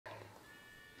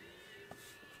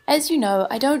As you know,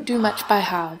 I don't do much by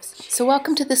halves, so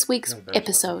welcome to this week's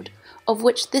episode, of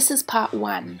which this is part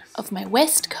 1 of my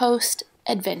West Coast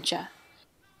adventure.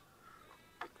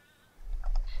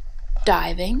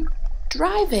 Diving,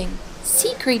 driving,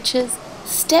 sea creatures,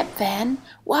 step van,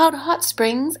 wild hot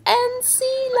springs, and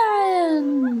sea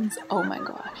lions! Oh my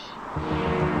gosh.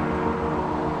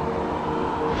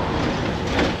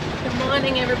 Good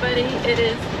morning, everybody. It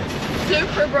is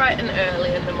super bright and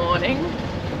early in the morning.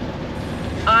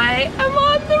 I am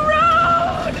on the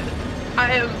road!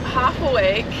 I am half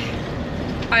awake.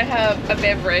 I have a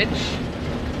beverage.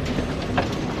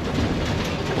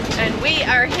 And we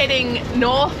are heading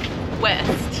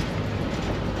northwest.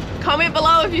 Comment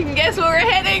below if you can guess where we're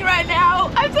heading right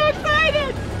now. I'm so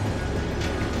excited!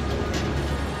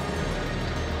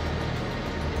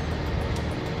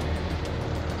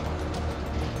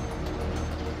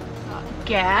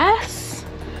 Gas.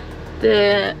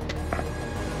 The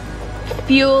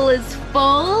fuel is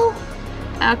full.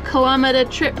 Our kilometer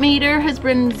trip meter has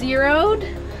been zeroed.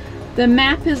 The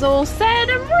map is all set.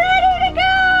 I'm ready to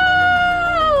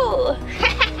go!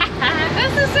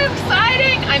 This is so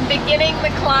exciting. I'm beginning the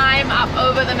climb up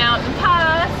over the mountain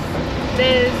pass.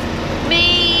 There's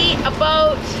me, a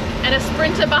boat, and a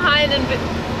sprinter behind and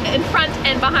in front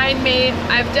and behind me.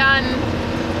 I've done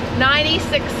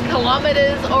 96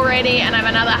 kilometers already and I have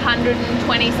another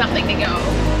 120 something to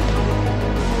go.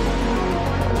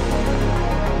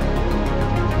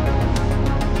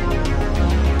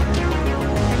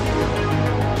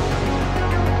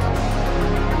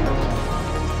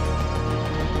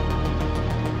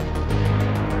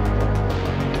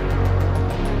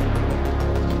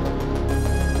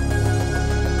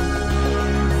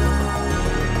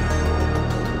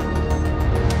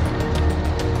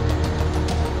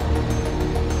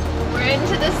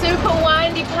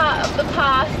 Part of the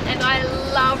path, and I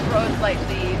love roads like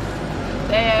these.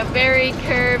 They're very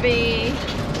curvy,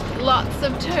 lots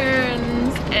of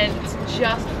turns, and it's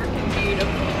just freaking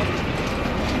beautiful.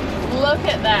 Look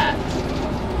at that.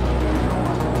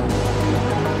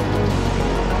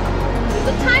 There's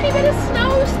a tiny bit of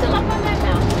snow still up on that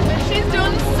mountain, but she's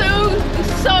doing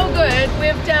so good.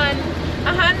 We've done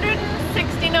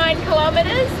 169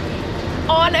 kilometers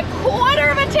on a quarter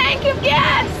of a tank of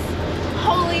gas.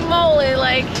 Holy moly,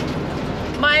 like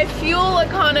my fuel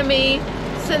economy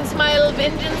since my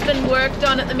engine's been worked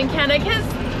on at the mechanic has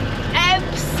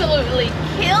absolutely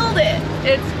killed it.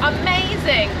 It's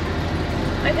amazing.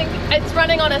 I think it's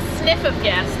running on a sniff of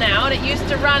gas now, and it used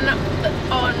to run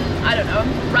on, I don't know,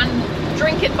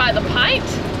 drink it by the pint.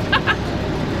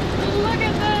 Look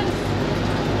at this.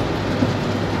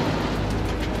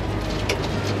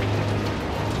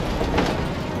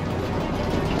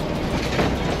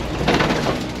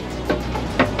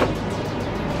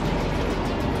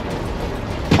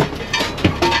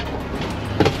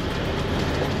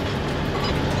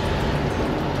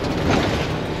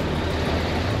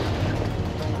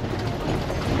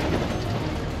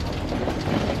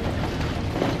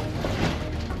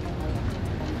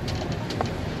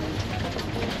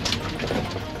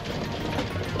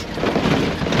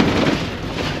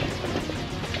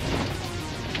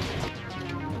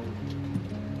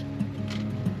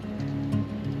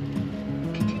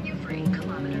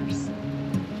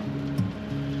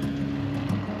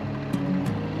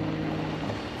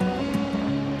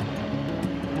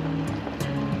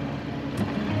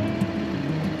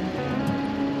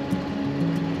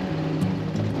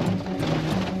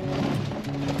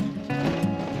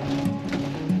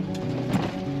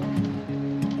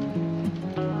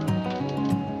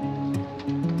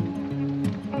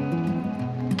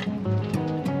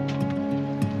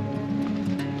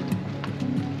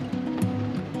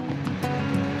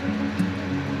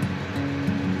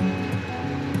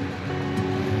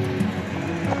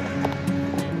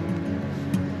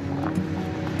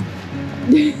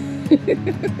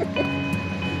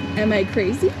 Am I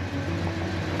crazy?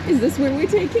 Is this where we're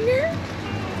taking her?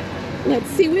 Let's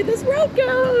see where this road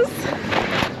goes.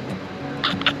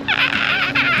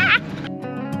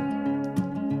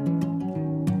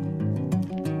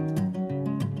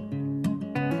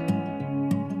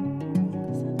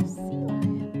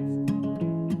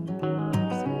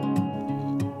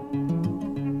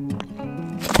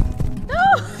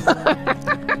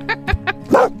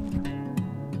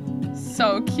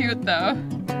 So cute though.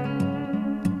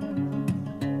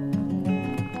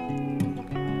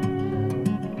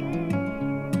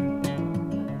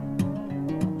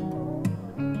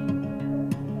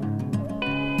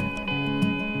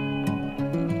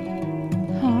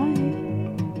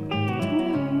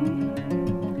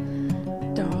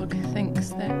 Dog thinks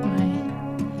that my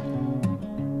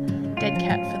dead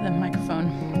cat for the microphone.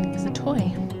 It's a toy.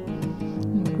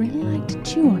 And would really like to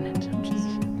chew on it, which is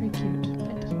very cute.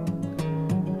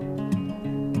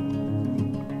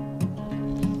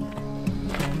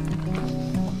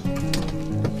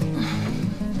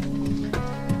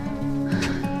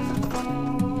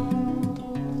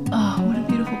 Oh, what a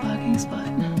beautiful parking spot.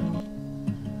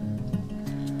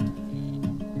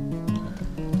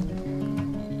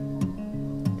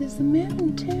 There's the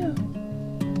mountain too.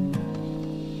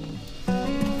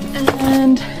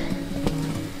 And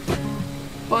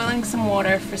boiling some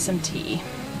water for some tea.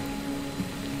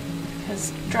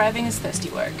 Because driving is thirsty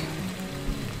work.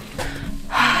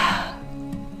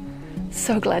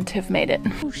 So glad to have made it.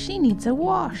 Oh, she needs a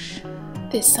wash.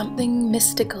 There's something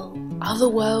mystical,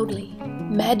 otherworldly,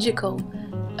 magical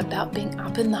about being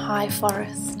up in the high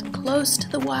forest, close to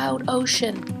the wild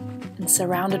ocean, and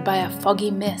surrounded by a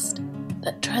foggy mist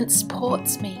that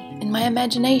transports me in my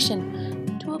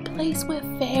imagination to a place where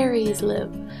fairies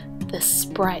live, the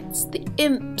sprites, the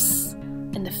imps,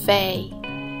 and the fae.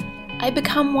 I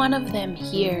become one of them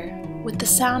here, with the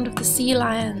sound of the sea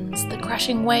lions, the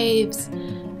crashing waves,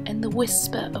 and the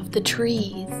whisper of the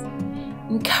trees,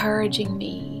 encouraging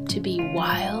me to be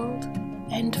wild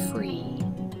and free.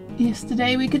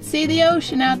 Yesterday we could see the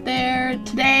ocean out there.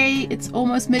 Today it's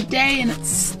almost midday and it's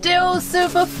still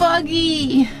super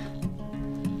foggy.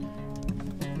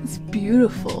 It's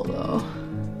beautiful though.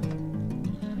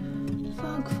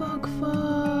 Fog, fog,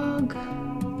 fog.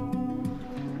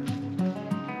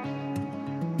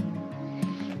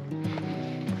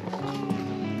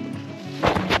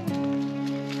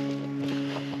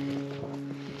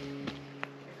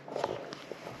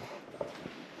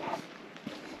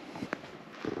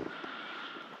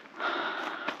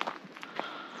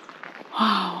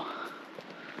 Wow.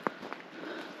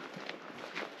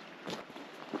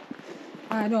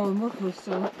 I know, more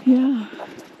coastal. Yeah.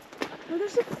 Oh,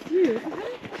 there's a few.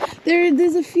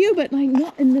 There's a few, but like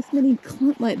not in this many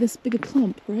clump, like this big a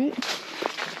clump, right?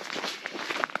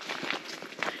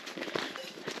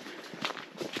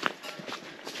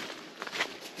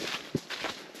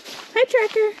 Hi,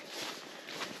 Tracker.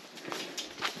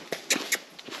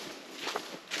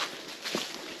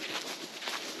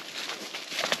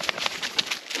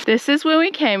 This is where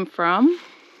we came from.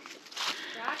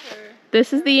 Tracker.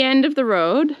 This is the end of the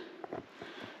road.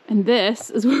 And this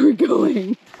is where we're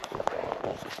going.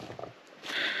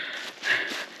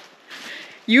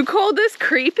 You call this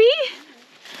creepy?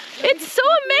 It's so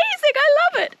amazing, I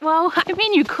love it. Well, I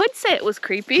mean, you could say it was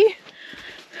creepy.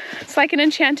 It's like an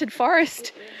enchanted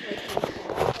forest.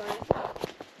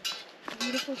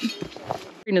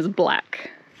 Green is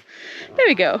black. There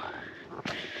we go.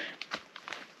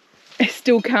 I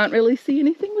still can't really see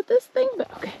anything with this thing, but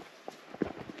okay.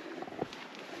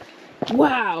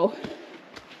 Wow.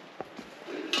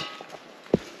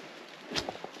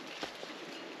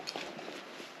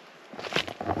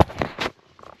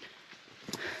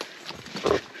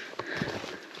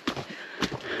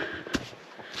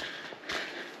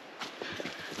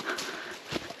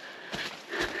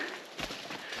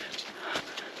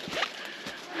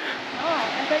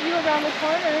 You around the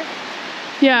corner.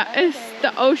 Yeah, it's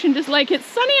the ocean, just like it's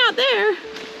sunny out there.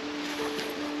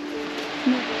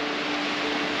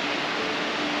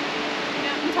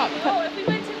 Oh, if we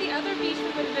went to the other beach, we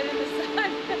would have been in the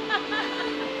sun.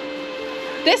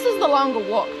 This is the longer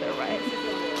walk though, right?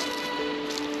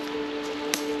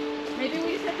 Maybe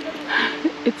we just have to go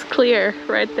to It's clear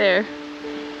right there.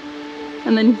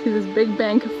 And then you see this big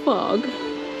bank of fog.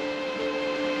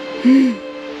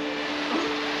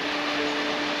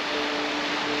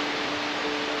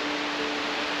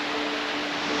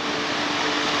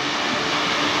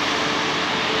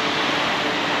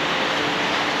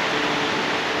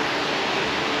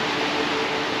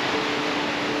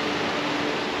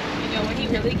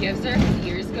 really gives her, his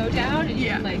ears go down and you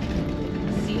can like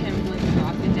see him like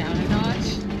drop it down a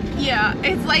notch. Yeah,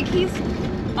 it's like he's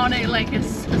on a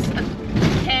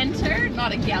canter,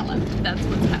 not a gallop. That's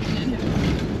what's happening.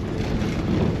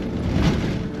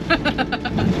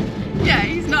 Yeah,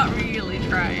 he's not really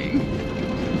trying.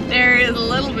 There is a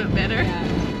little bit better. Yeah.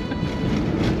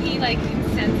 He like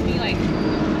sends me like.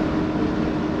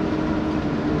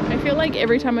 I feel like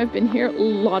every time I've been here, a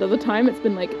lot of the time it's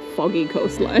been like foggy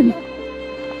coastline.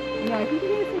 Yeah, I think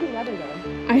you're gonna see the weather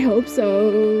though. I hope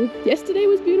so. Yesterday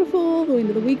was beautiful. The end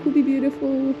of the week will be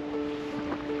beautiful.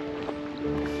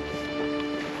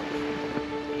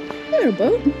 There, a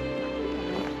boat.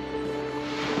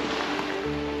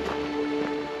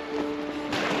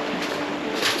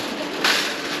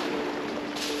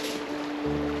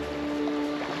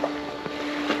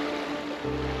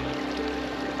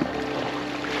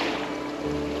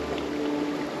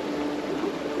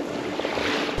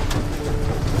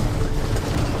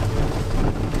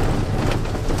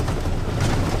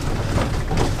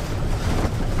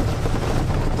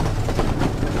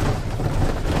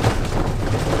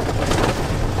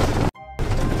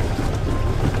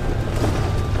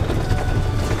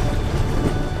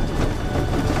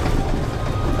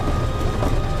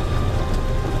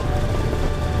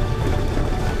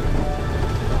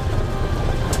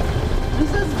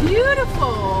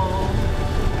 beautiful.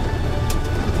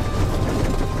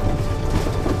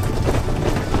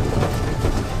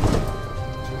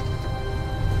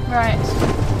 Right.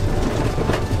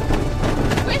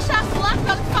 Wish us luck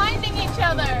on finding each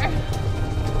other.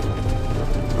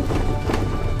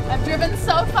 I've driven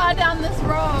so far down this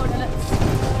road and it's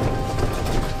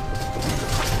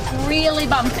really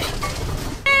bumpy.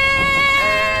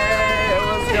 Hey,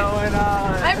 what's going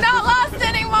on? I'm not lost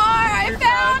anymore. I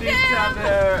found him.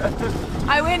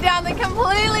 I went down the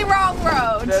completely wrong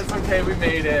road. That's okay, we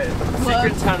made it.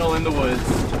 Secret tunnel in the woods.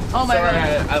 Oh my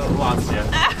God. I lost you.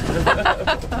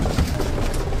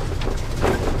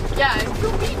 Yeah,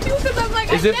 me too, because I'm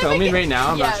like, Is it filming right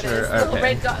now? I'm not sure. Yeah, the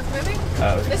red dot's moving.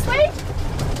 Oh, okay. This way?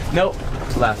 Nope,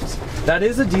 left. That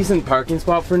is a decent parking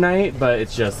spot for night, but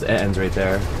it's just, it ends right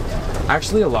there.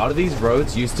 Actually, a lot of these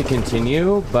roads used to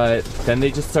continue, but then they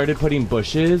just started putting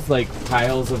bushes, like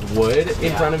piles of wood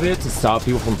in front of it to stop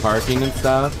people from parking and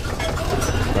stuff.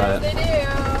 But They do.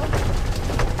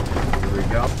 here we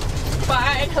go.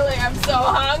 Finally, I'm so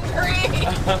hungry.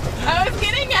 I was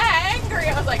getting angry.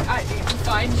 I was like, I need to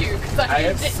find you because I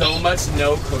have so much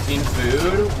no cooking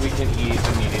food, we can eat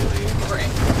immediately. Great.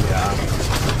 Yeah.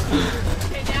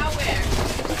 Okay, now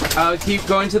where? Keep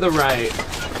going to the right.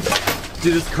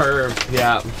 Do this curve,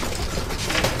 yeah.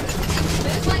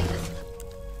 There's like this.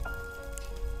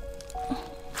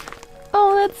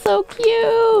 Oh, that's so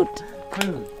cute.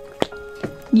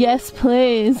 Yes,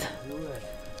 please.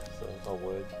 So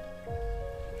wood.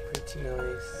 Pretty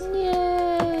nice.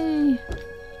 Yay.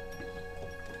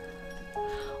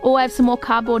 Oh, I have some more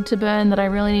cardboard to burn that I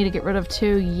really need to get rid of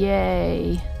too.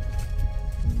 Yay.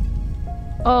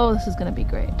 Oh, this is gonna be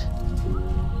great.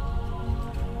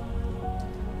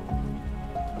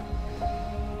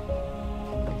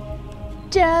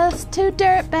 Just two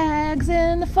dirt bags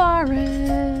in the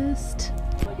forest.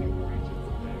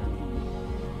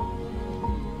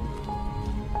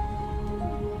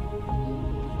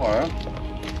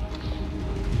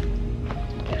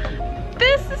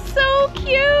 This is so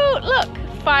cute. Look,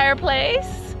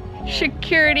 fireplace,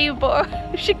 charcuterie board,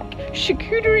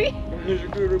 charcuterie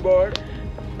board.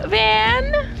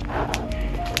 van.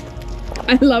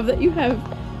 I love that you have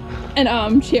an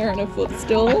armchair and a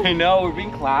footstool. I know, we're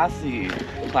being classy.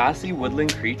 Classy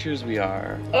woodland creatures we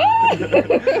are.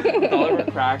 With all of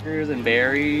our crackers and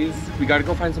berries. We gotta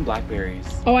go find some blackberries.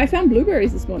 Oh, I found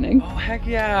blueberries this morning. Oh, heck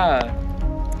yeah.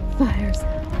 Fires.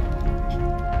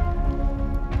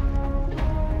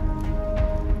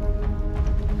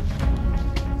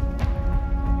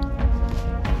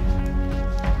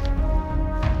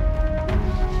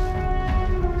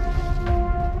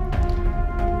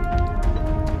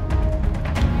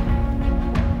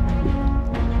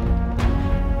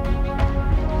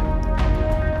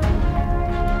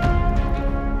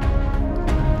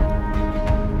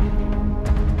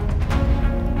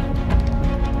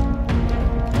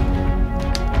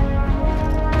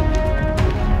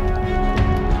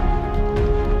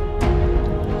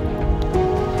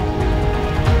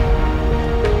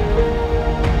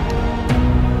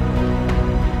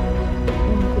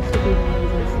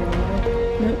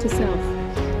 Note to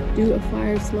self, do a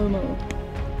fire slow-mo.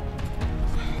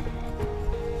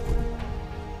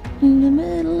 In the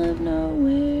middle of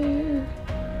nowhere.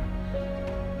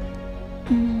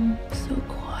 So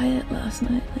quiet last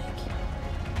night,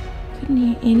 like couldn't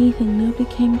hear anything. Nobody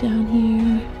came down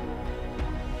here.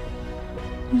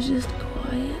 It was just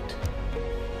quiet.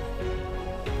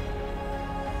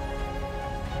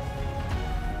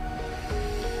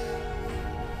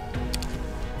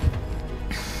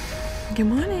 Good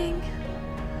morning.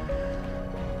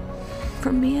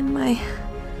 From me and my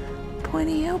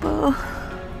pointy elbow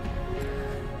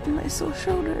and my sore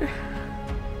shoulder.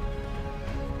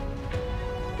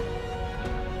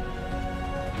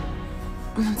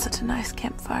 And then such a nice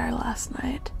campfire last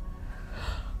night.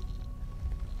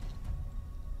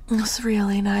 It was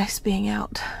really nice being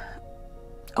out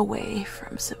away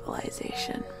from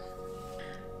civilization.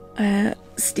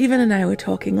 Stephen and I were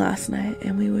talking last night,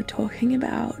 and we were talking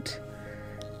about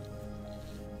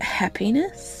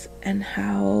happiness and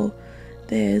how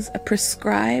there's a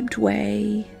prescribed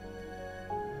way,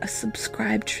 a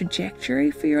subscribed trajectory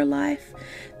for your life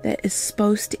that is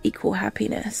supposed to equal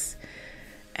happiness,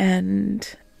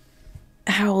 and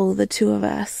how the two of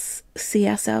us see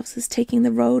ourselves as taking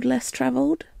the road less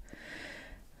traveled.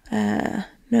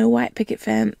 No white picket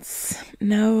fence,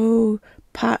 no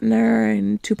partner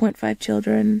and 2.5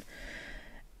 children,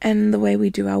 and the way we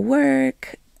do our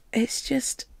work, it's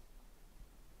just,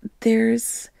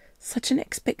 there's such an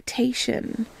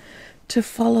expectation to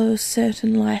follow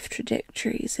certain life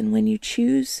trajectories, and when you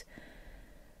choose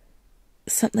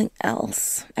something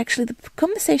else. Actually, the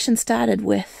conversation started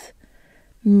with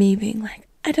me being like,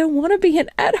 I don't want to be an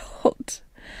adult.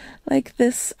 Like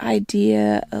this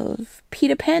idea of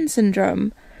Peter Pan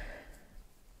syndrome,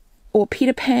 or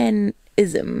Peter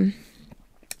Panism.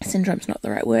 Syndrome's not the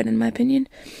right word in my opinion.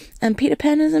 And Peter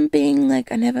Panism being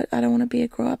like, I don't want to be a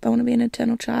grow-up, I want to be an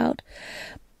eternal child.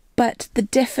 But the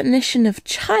definition of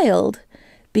child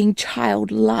being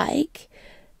childlike,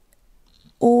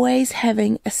 always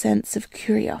having a sense of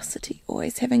curiosity,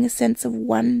 always having a sense of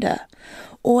wonder,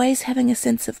 always having a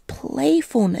sense of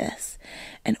playfulness,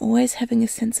 and always having a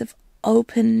sense of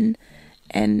openness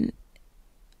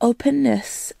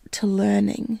to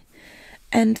learning.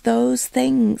 And those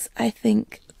things, I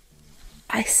think,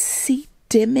 I see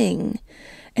dimming,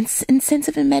 and sense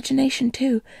of imagination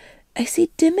too. I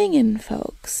see dimming in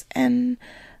folks, and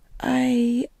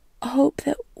I hope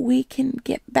that we can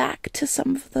get back to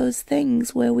some of those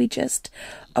things where we just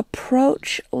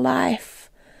approach life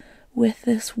with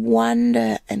this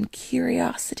wonder and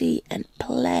curiosity and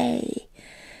play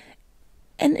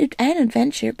and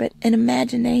adventure, but an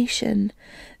imagination.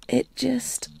 It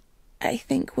just, I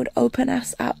think, would open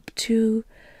us up to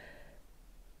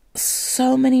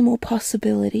so many more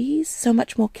possibilities, so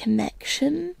much more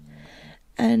connection,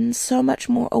 and so much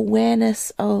more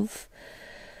awareness of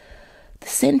the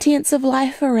sentience of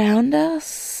life around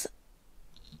us,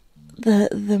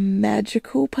 the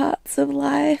magical parts of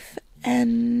life.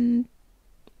 And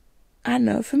I don't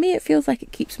know, for me it feels like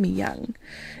it keeps me young.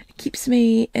 It keeps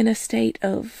me in a state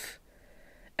of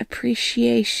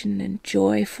appreciation and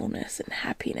joyfulness and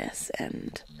happiness,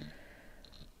 and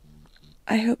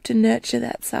I hope to nurture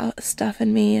that stuff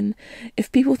in me. And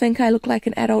if people think I look like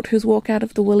an adult who's walked out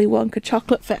of the Willy Wonka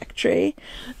chocolate factory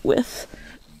with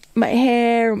my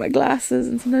hair and my glasses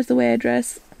and sometimes the way I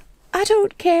dress, I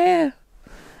don't care.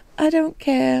 I don't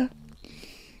care.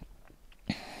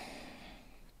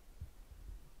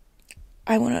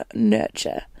 I want to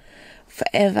nurture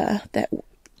forever that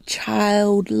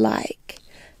childlike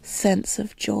sense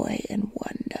of joy and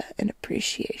wonder and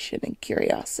appreciation and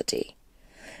curiosity.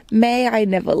 May I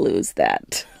never lose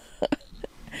that.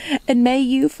 And may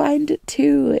you find it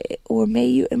too, or may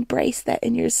you embrace that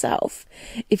in yourself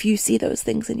if you see those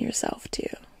things in yourself too.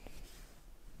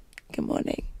 Good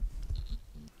morning.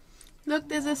 Look,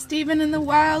 there's a Stephen in the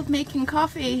wild making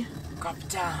coffee. Coffee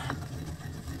time.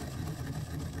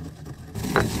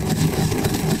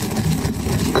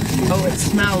 Oh, it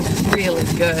smells really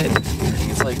good. I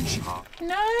think it's like chopped.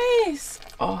 Nice.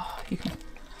 Oh, you can.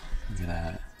 Look at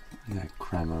that. Look at that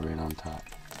crema right on top.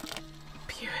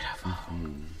 Beautiful.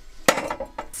 Mm-hmm.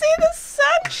 See the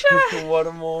sunshine. What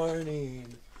a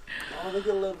morning. Oh, look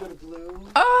at a little bit of blue.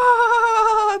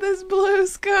 Oh, this blue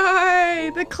sky.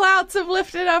 The clouds have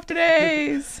lifted up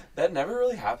days. That never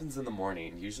really happens in the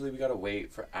morning. Usually we gotta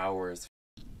wait for hours.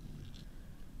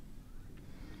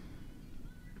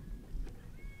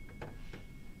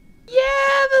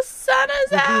 Yeah, the sun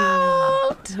is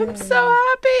out. I'm so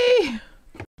happy.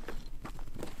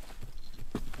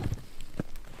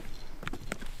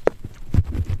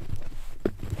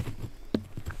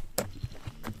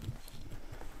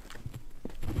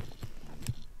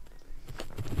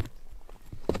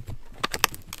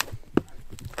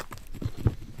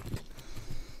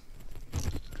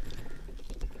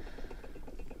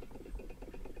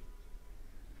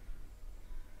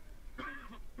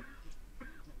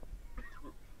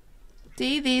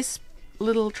 See these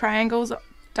little triangles,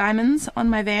 diamonds on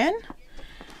my van?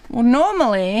 Well,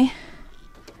 normally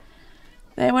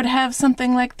they would have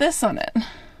something like this on it.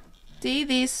 See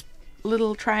these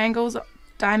little triangles,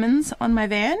 diamonds on my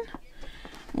van?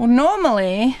 Well,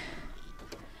 normally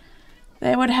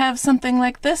they would have something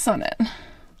like this on it.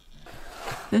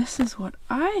 This is what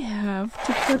I have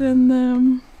to put in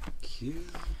them.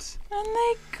 Cute. Aren't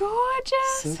they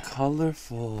gorgeous? So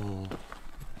colorful.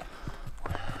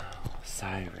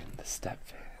 Siren, the step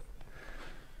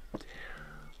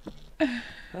van.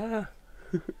 Ah.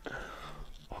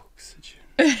 Oxygen.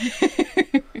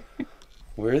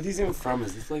 Where are these even from?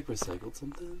 Is this like recycled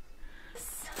something?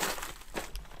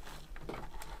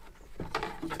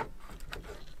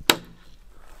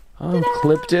 Oh,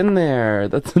 clipped in there.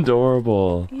 That's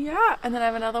adorable. Yeah, and then I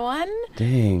have another one.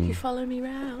 Dang. If you follow me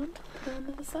around, go on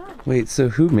the other side. Wait, so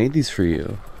who made these for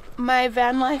you? My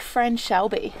Vanlife friend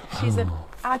Shelby. She's an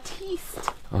artiste.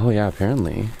 Oh yeah,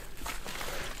 apparently.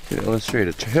 Could illustrate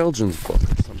a children's book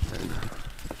or something.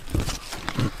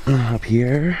 Up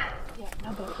here. Yeah,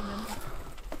 no boat, remember.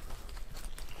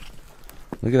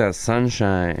 Look at that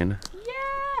sunshine.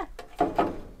 Yeah!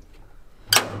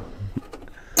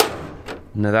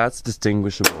 Now that's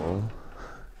distinguishable.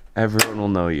 Everyone will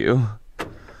know you.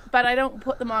 but I don't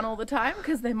put them on all the time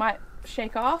because they might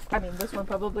shake off. I mean, this one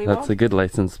probably won't. That's a good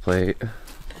license plate.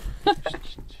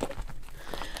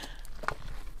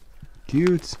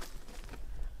 Cute.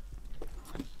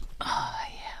 Oh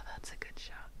yeah, that's a good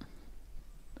shot.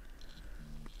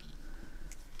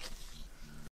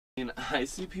 I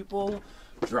see people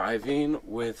driving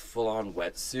with full-on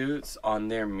wetsuits on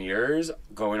their mirrors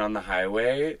going on the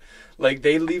highway. Like,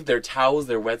 they leave their towels,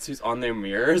 their wetsuits on their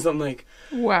mirrors. I'm like,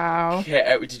 wow.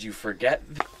 Okay, did you forget?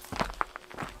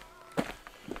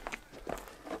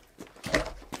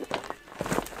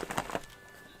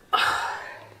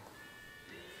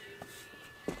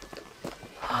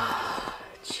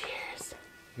 Cheers.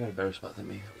 You got a better spot than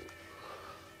me.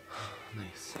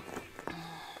 Nice.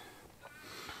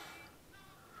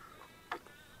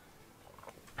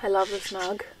 I love this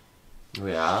mug. Oh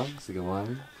yeah, it's a good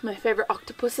one. My favorite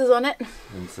octopus is on it.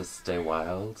 And it says stay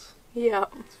wild. Yeah.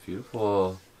 It's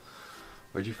beautiful.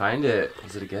 Where'd you find it?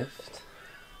 Was it a gift?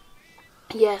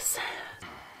 Yes.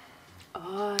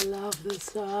 Oh, I love the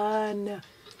sun. It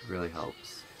really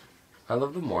helps. I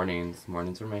love the mornings.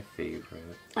 Mornings are my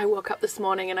favorite. I woke up this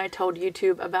morning and I told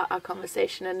YouTube about our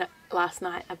conversation last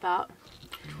night about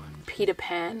Peter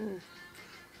Pan,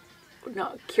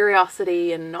 not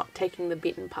curiosity and not taking the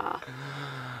beaten path.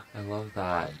 I love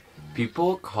that.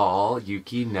 People call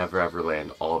Yuki Never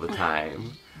Everland all the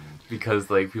time because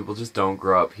like people just don't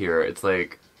grow up here. It's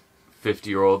like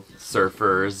 50-year-old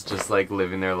surfers just like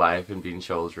living their life and being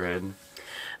children.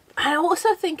 I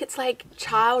also think it's like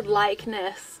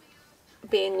childlikeness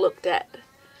being looked at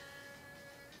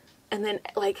and then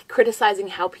like criticizing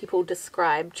how people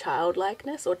describe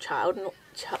childlikeness or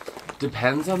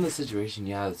Depends on the situation.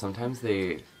 Yeah, sometimes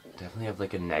they definitely have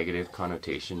like a negative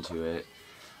connotation to it,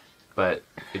 but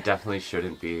it definitely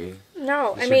shouldn't be.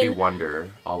 No, it should be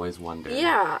wonder, always wonder.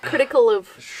 Yeah, critical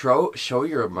of show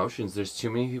your emotions. There's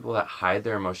too many people that hide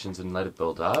their emotions and let it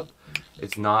build up.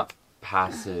 It's not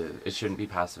passive. It shouldn't be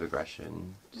passive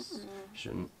aggression.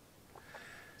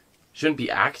 Shouldn't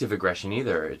be active aggression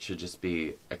either. It should just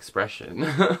be expression.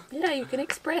 Yeah, you can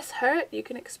express hurt, you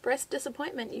can express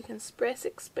disappointment, you can express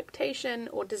expectation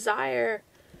or desire.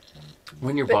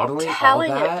 When you're bottling all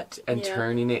that and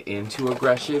turning it into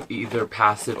aggression, either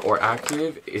passive or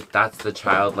active, that's the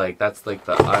childlike. That's like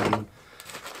a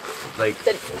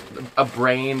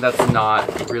brain that's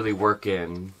not really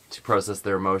working to process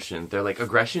their emotions. They're like,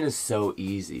 aggression is so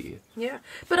easy. Yeah,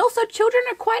 but also children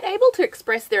are quite able to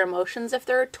express their emotions if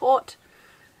they're taught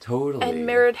and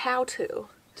mirrored how to.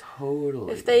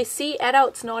 Totally. If they see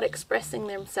adults not expressing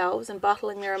themselves and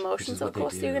bottling their emotions, of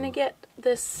course you're going to get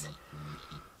this.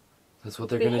 That's what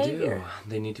they're going to do.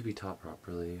 They need to be taught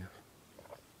properly.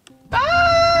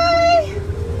 Bye!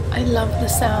 I love the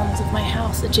sounds of my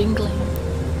house jingling.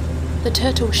 The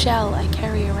turtle shell I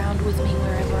carry around with me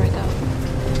wherever I go.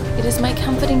 It is my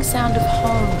comforting sound of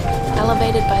home,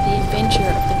 elevated by the adventure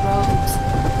of the roads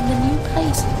and the new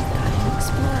places that I am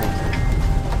exploring.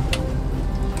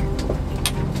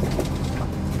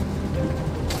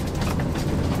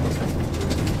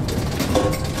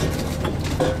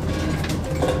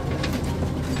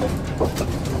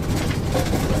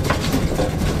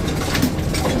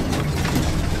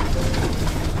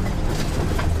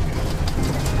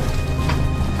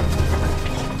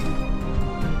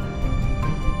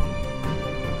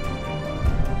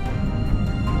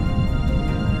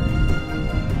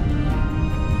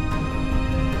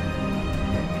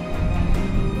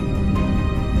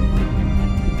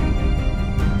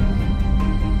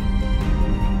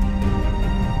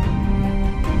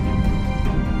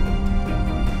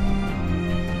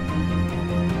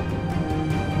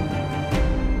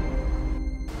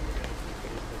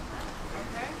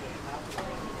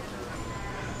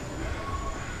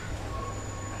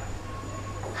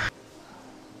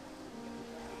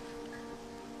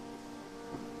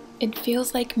 It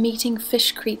feels like meeting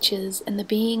fish creatures and the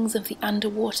beings of the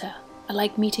underwater are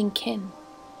like meeting kin.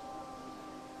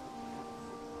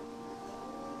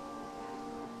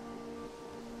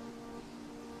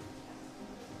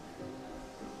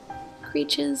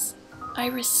 Creatures I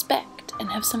respect and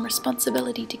have some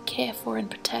responsibility to care for and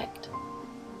protect.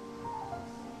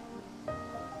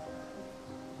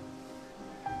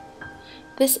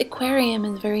 This aquarium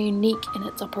is very unique in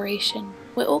its operation,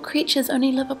 where all creatures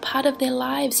only live a part of their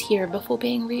lives here before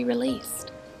being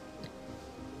re-released.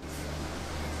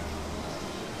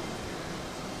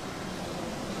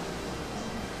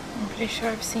 I'm pretty sure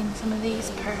I've seen some of these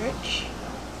perch.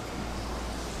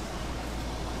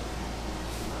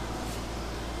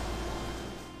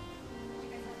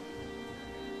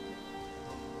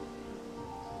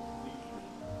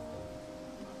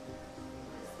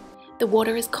 The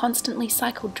water is constantly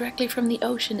cycled directly from the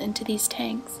ocean into these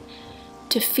tanks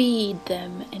to feed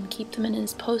them and keep them in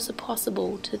as close as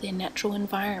possible to their natural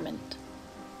environment.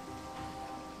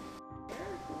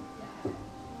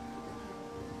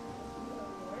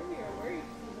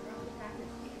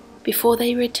 Before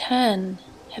they return,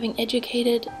 having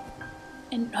educated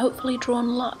and hopefully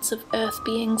drawn lots of earth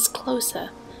beings closer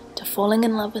to falling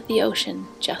in love with the ocean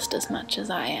just as much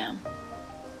as I am.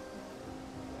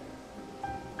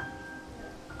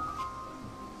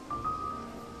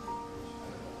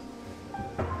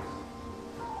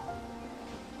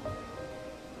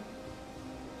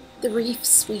 The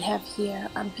reefs we have here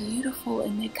are beautiful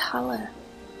in their color,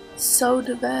 so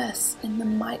diverse in the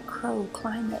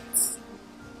microclimates.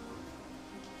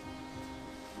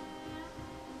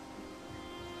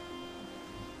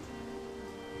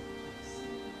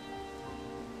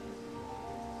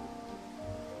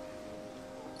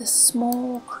 The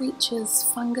small creatures,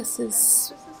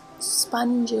 funguses,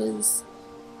 sponges,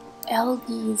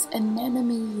 algae,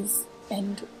 anemones,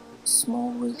 and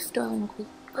small reef-dwelling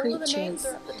creatures.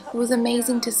 It was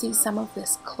amazing to see some of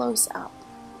this close up.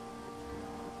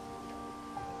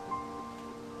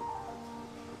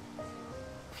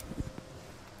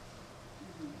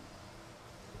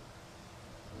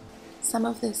 Some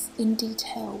of this in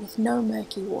detail with no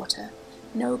murky water,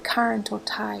 no current or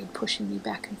tide pushing me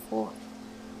back and forth.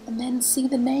 And then see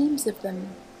the names of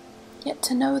them, get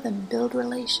to know them, build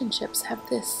relationships, have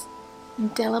this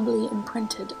indelibly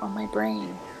imprinted on my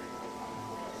brain.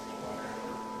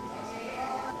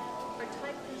 Are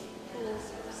tidepool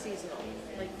pools seasonal?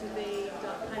 Like, do they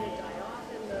kind of die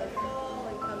off in the fall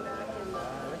and come back in the...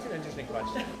 That's an interesting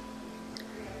question.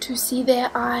 To see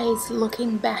their eyes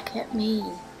looking back at me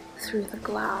through the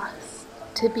glass,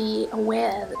 to be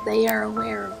aware that they are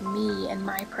aware of me and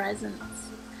my presence.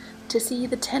 To see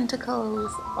the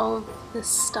tentacles of the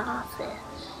starfish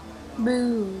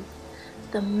move,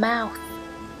 the mouth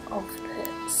of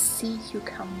the sea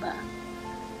cucumber.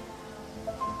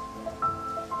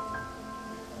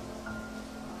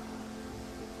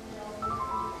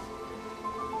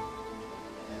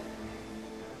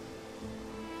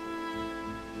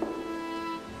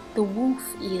 The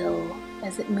wolf eel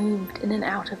as it moved in and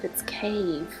out of its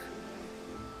cave.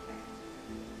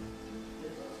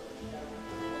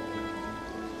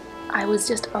 I was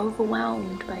just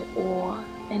overwhelmed by awe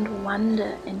and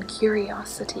wonder and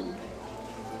curiosity.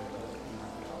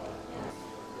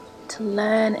 To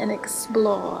learn and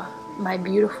explore my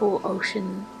beautiful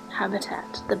ocean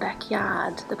habitat, the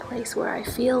backyard, the place where I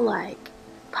feel like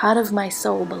part of my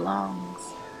soul belongs.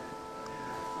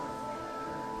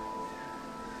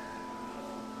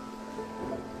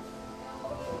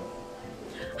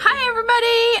 Hi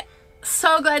everybody!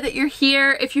 So glad that you're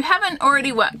here. If you haven't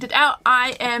already worked it out,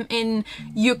 I am in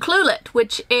Utilimaster,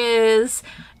 which is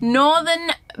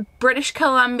northern British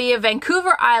Columbia,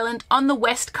 Vancouver Island on the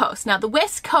west coast. Now the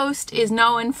west coast is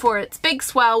known for its big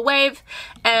swell wave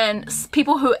and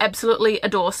people who absolutely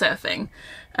adore surfing.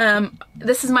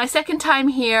 This is my second time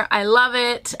here. I love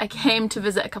it. I came to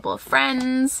visit a couple of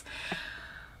friends.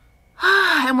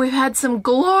 And we've had some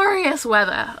glorious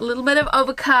weather. A little bit of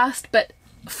overcast, but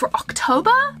for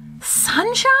October,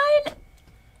 sunshine?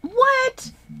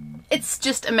 What? It's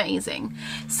just amazing.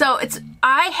 So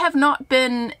I have not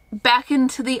been back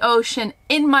into the ocean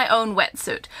in my own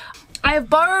wetsuit. I have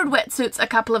borrowed wetsuits a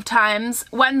couple of times,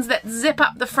 ones that zip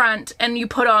up the front and you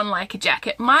put on like a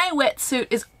jacket. My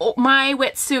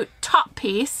wetsuit top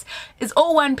piece is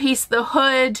all one piece, the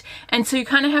hood, and so you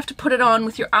kind of have to put it on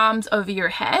with your arms over your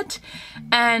head.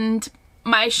 And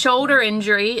my shoulder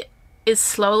injury is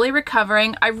slowly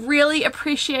recovering. I really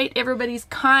appreciate everybody's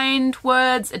kind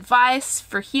words, advice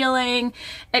for healing,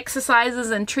 exercises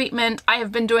and treatment. I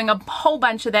have been doing a whole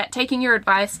bunch of that, taking your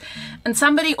advice. And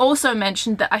somebody also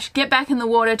mentioned that I should get back in the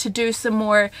water to do some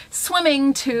more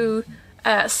swimming to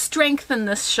strengthen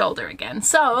this shoulder again.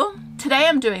 So today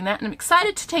I'm doing that and I'm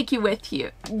excited to take you with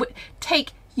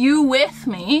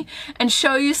me and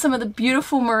show you some of the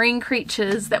beautiful marine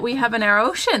creatures that we have in our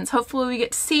oceans. Hopefully we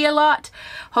get to see a lot.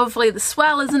 Hopefully the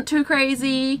swell isn't too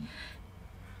crazy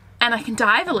and I can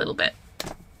dive a little bit.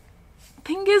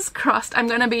 Fingers crossed. I'm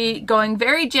going to be going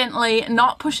very gently,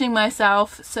 not pushing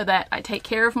myself so that I take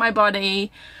care of my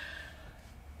body.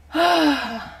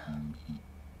 Yeah,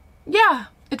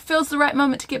 it feels the right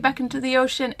moment to get back into the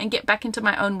ocean and get back into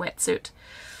my own wetsuit.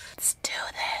 Let's do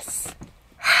this.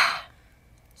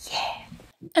 Yeah.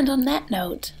 And on that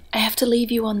note, I have to leave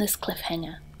you on this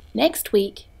cliffhanger. Next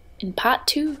week, in part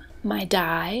 2, my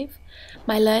dive,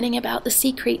 my learning about the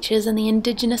sea creatures and the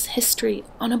indigenous history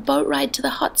on a boat ride to the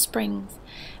hot springs,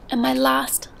 and my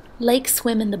last lake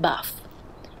swim in the Buff.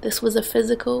 This was a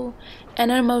physical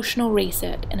and an emotional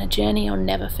reset and a journey I'll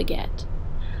never forget.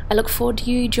 I look forward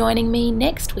to you joining me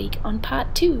next week on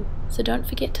part 2, so don't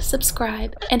forget to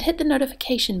subscribe and hit the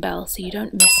notification bell so you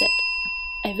don't miss it.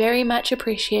 I very much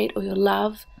appreciate all your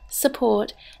love,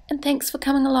 support, and thanks for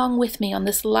coming along with me on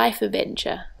this life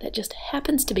adventure that just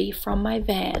happens to be from my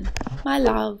van, my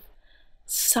love,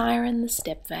 Siren the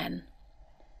Step Van.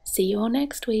 See you all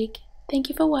next week. Thank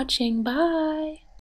you for watching. Bye!